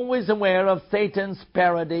are always aware of Satan's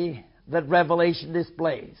parody that Revelation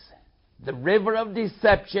displays. The river of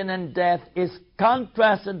deception and death is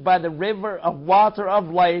contrasted by the river of water of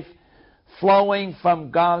life flowing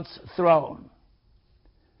from God's throne.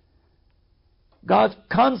 God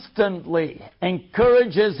constantly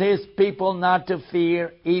encourages His people not to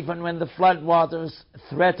fear, even when the floodwaters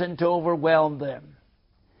threaten to overwhelm them.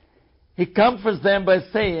 He comforts them by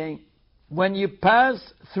saying, "When you pass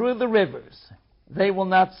through the rivers, they will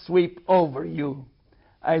not sweep over you."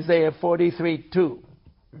 Isaiah 43:2.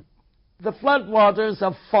 The floodwaters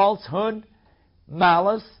of falsehood,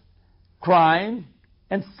 malice, crime,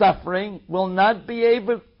 and suffering will not be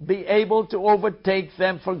able to overtake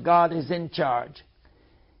them, for God is in charge.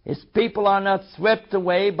 His people are not swept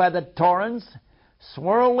away by the torrents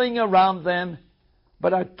swirling around them,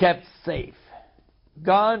 but are kept safe.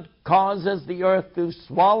 God causes the earth to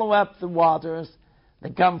swallow up the waters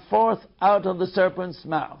that come forth out of the serpent's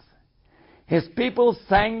mouth. His people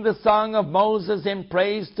sang the song of Moses in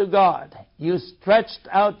praise to God. "You stretched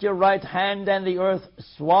out your right hand, and the earth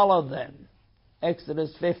swallowed them."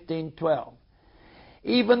 Exodus 15:12.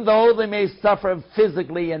 Even though they may suffer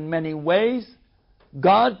physically in many ways,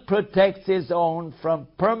 God protects His own from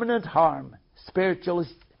permanent harm,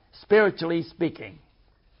 spiritually speaking.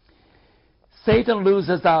 Satan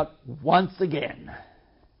loses out once again.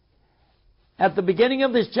 At the beginning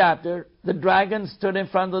of this chapter, the dragon stood in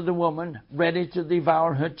front of the woman, ready to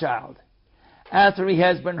devour her child. After he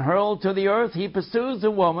has been hurled to the earth, he pursues the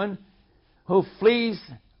woman, who flies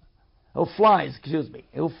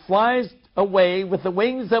away with the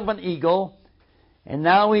wings of an eagle, and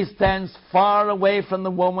now he stands far away from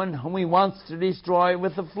the woman whom he wants to destroy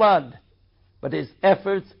with the flood. But his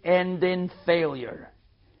efforts end in failure.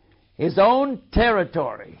 His own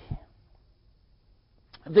territory,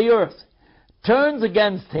 the earth, turns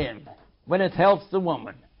against him when it helps the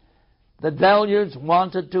woman. The deluge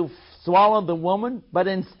wanted to swallow the woman, but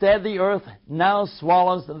instead the earth now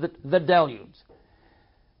swallows the deluge.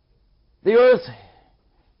 The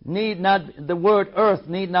word earth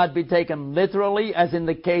need not be taken literally, as in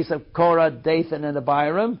the case of Korah, Dathan, and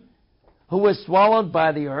Abiram, who was swallowed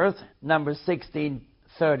by the earth, Numbers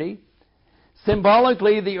 16:30.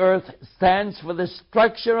 Symbolically, the earth stands for the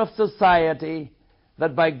structure of society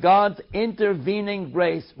that by God's intervening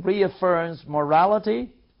grace reaffirms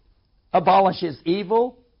morality, abolishes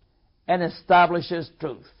evil, and establishes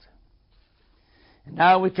truth. And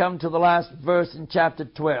now we come to the last verse in chapter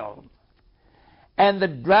 12. "And the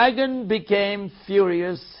dragon became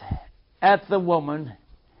furious at the woman,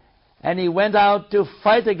 And he went out to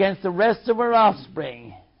fight against the rest of her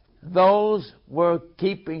offspring, those who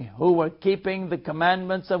were keeping the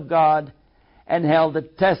commandments of God and held the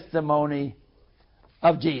testimony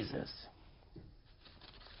of Jesus.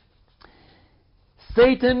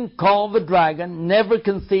 Satan, called the dragon, never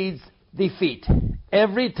concedes defeat.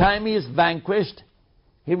 Every time he is vanquished,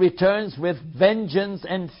 he returns with vengeance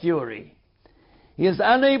and fury. He is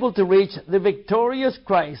unable to reach the victorious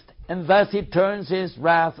Christ, and thus he turns his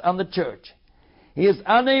wrath on the church. He is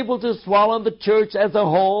unable to swallow the church as a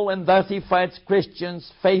whole, and thus he fights Christians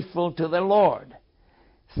faithful to their Lord.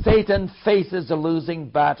 Satan faces a losing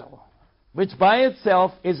battle, which by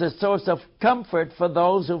itself is a source of comfort for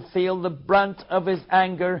those who feel the brunt of his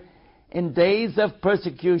anger in days of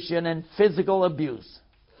persecution and physical abuse.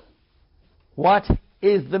 What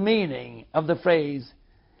is the meaning of the phrase,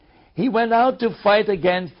 "He went out to fight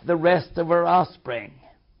against the rest of her offspring"?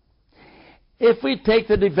 If we take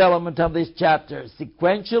the development of this chapter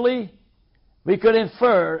sequentially, we could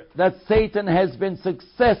infer that Satan has been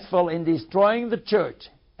successful in destroying the church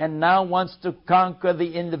and now wants to conquer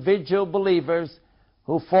the individual believers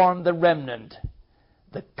who form the remnant.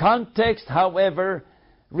 The context, however,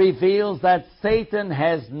 reveals that Satan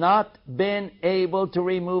has not been able to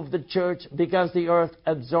remove the church because the earth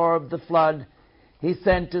absorbed the flood he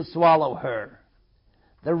sent to swallow her.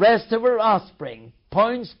 The rest of her offspring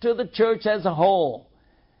points to the church as a whole,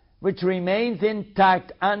 which remains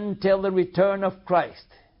intact until the return of Christ.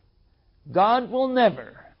 God will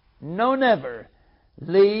never, no never,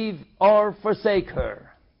 leave or forsake her.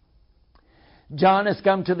 John has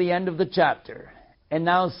come to the end of the chapter and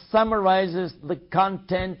now summarizes the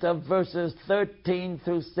content of verses 13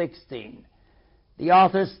 through 16. The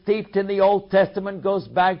author, steeped in the Old Testament, goes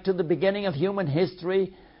back to the beginning of human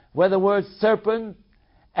history, where the words serpent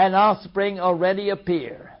and offspring already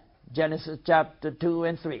appear. Genesis chapter 2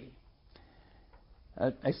 and 3.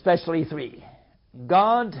 Especially 3.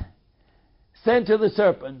 God said to the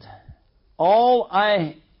serpent,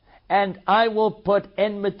 I will put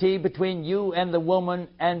enmity between you and the woman,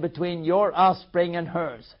 and between your offspring and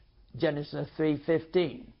hers. Genesis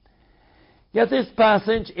 3:15. Yet this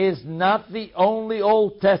passage is not the only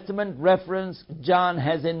Old Testament reference John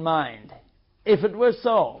has in mind. If it were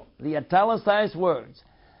so, the italicized words,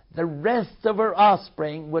 "the rest of her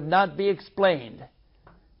offspring," would not be explained.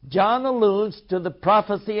 John alludes to the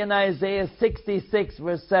prophecy in Isaiah 66,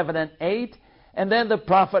 verse 7 and 8, and then the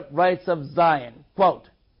prophet writes of Zion, quote,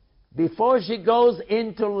 "Before she goes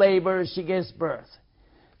into labor, she gives birth.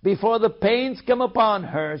 Before the pains come upon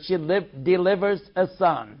her, she delivers a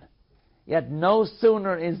son. Yet no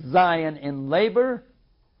sooner is Zion in labor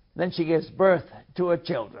than she gives birth to her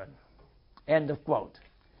children." End of quote.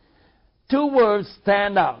 Two words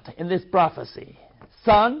stand out in this prophecy: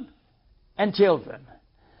 son and children.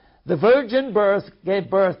 The virgin birth gave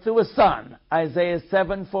birth to a son, Isaiah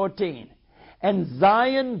 7:14. And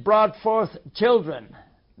Zion brought forth children.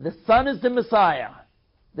 The son is the Messiah.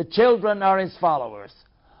 The children are his followers.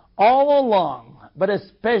 All along, but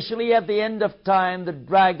especially at the end of time, the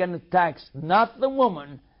dragon attacks not the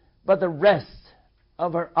woman, but the rest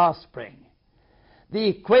of her offspring. The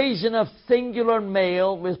equation of singular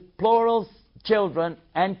male with plural children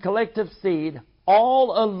and collective seed,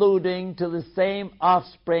 all alluding to the same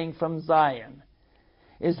offspring from Zion,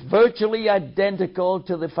 is virtually identical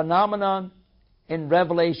to the phenomenon in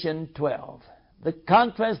Revelation 12. The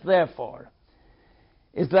contrast, therefore,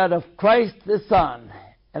 is that of Christ the Son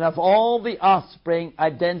and of all the offspring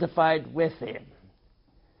identified with him.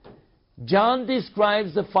 John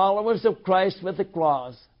describes the followers of Christ with the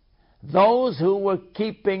clause, "those who were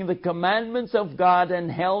keeping the commandments of God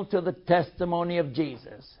and held to the testimony of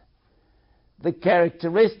Jesus." The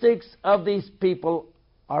characteristics of these people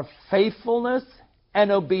are faithfulness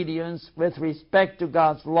and obedience with respect to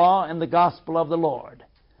God's law and the gospel of the Lord.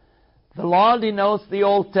 The law denotes the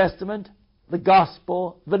Old Testament, the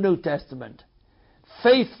gospel, the New Testament.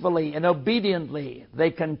 Faithfully and obediently,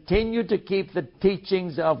 they continue to keep the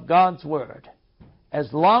teachings of God's Word.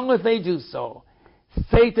 As long as they do so,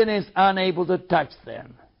 Satan is unable to touch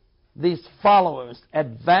them. These followers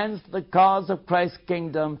advance the cause of Christ's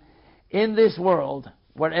kingdom in this world,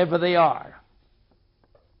 wherever they are.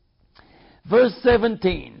 Verse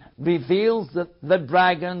 17 reveals the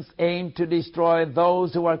dragon's aim to destroy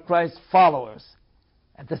those who are Christ's followers.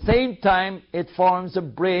 At the same time, it forms a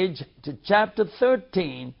bridge to chapter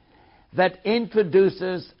 13 that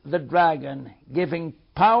introduces the dragon, giving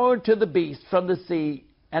power to the beast from the sea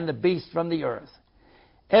and the beast from the earth.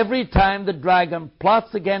 Every time the dragon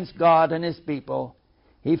plots against God and his people,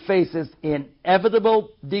 he faces inevitable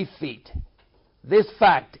defeat. This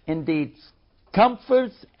fact, indeed,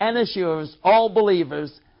 comforts and assures all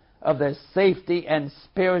believers of their safety and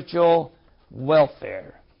spiritual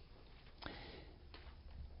welfare.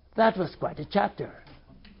 That was quite a chapter.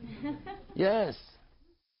 Yes.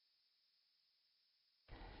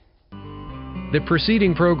 The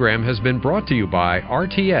preceding program has been brought to you by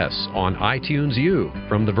RTS on iTunes U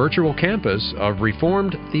from the virtual campus of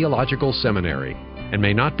Reformed Theological Seminary, and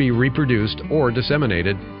may not be reproduced or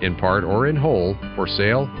disseminated in part or in whole for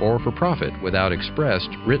sale or for profit without expressed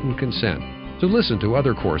written consent. To listen to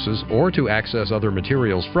other courses or to access other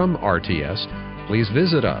materials from RTS, please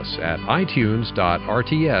visit us at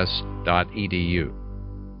itunes.rts.edu.